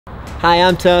Hi,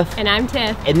 I'm Tiff. And I'm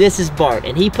Tiff. And this is Bart,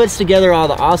 and he puts together all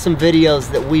the awesome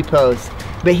videos that we post.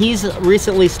 But he's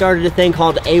recently started a thing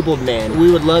called Abled Man.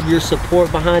 We would love your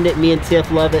support behind it. Me and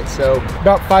Tiff love it, so.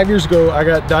 About 5 years ago, I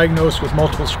got diagnosed with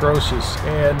multiple sclerosis,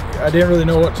 and I didn't really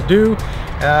know what to do.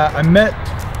 I met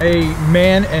a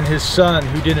man and his son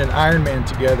who did an Ironman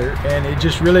together, and it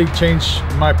just really changed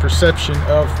my perception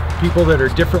of people that are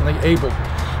differently abled.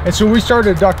 And so we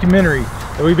started a documentary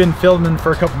that we've been filming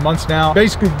for a couple months now.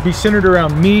 Basically be centered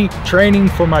around me training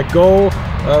for my goal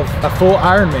of a full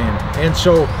Ironman. And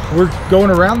so we're going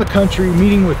around the country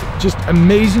meeting with just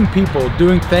amazing people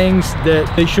doing things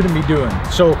that they shouldn't be doing.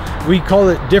 So we call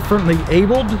it differently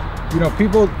abled. You know,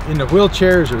 people in the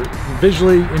wheelchairs or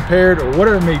visually impaired or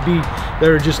whatever it may be that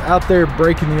are just out there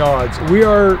breaking the odds. We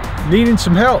are needing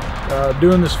some help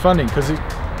doing this funding because it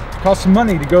costs some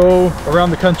money to go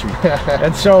around the country.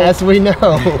 And so, as we know,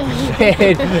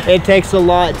 it takes a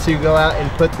lot to go out and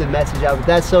put the message out, but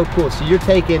that's so cool. So you're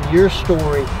taking your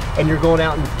story and you're going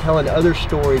out and telling other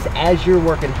stories as you're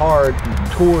working hard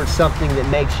towards something that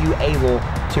makes you able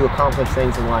to accomplish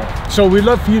things in life. So we'd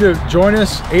love for you to join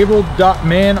us,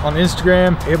 able.man on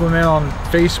Instagram, ableman on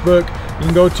Facebook. You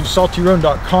can go to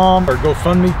saltyrun.com or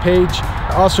GoFundMe page.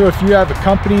 Also, if you have a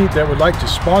company that would like to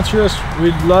sponsor us,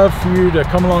 we'd love for you to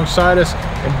come alongside us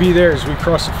and be there as we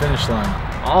cross the finish line.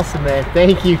 Awesome, man.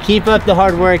 Thank you. Keep up the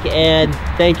hard work, and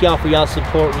thank y'all for y'all's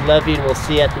support. We love you, and we'll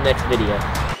see you at the next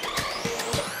video.